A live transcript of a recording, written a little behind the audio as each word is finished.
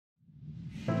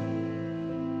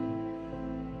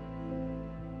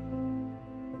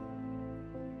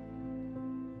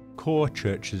core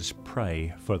churches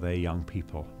pray for their young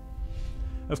people.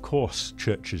 Of course,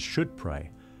 churches should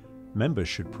pray. Members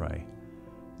should pray.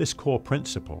 This core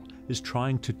principle is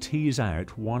trying to tease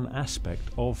out one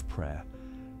aspect of prayer.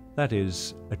 That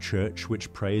is, a church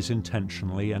which prays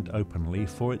intentionally and openly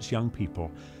for its young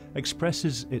people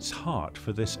expresses its heart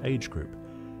for this age group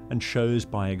and shows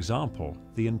by example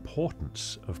the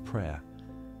importance of prayer.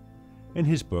 In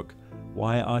his book,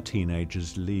 Why Our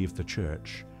Teenagers Leave the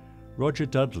Church, Roger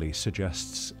Dudley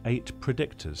suggests 8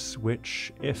 predictors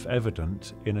which, if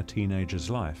evident in a teenager's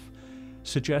life,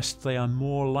 suggest they are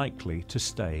more likely to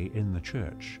stay in the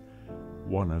church.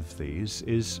 One of these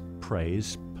is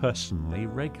praise personally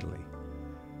regularly.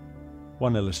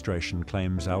 One illustration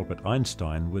claims Albert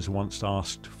Einstein was once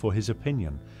asked for his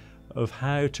opinion of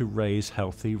how to raise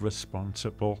healthy,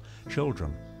 responsible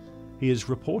children. He is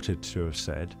reported to have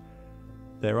said,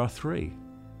 "There are 3.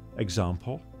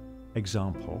 Example,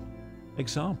 example,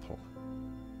 example."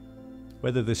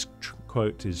 Whether this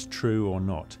quote is true or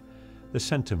not, the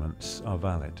sentiments are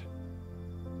valid.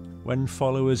 When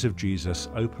followers of Jesus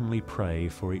openly pray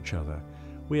for each other,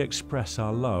 we express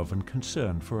our love and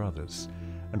concern for others,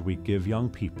 and we give young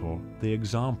people the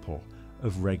example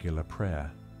of regular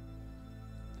prayer.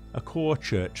 A core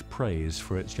church prays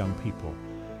for its young people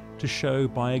to show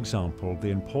by example the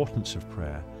importance of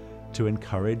prayer, to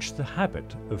encourage the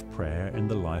habit of prayer in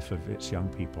the life of its young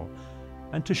people,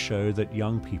 and to show that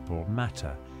young people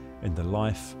matter in the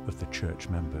life of the church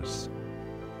members.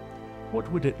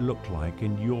 What would it look like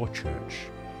in your church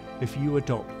if you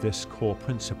adopt this core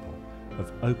principle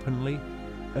of openly,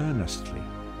 earnestly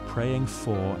praying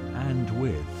for and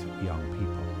with young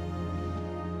people?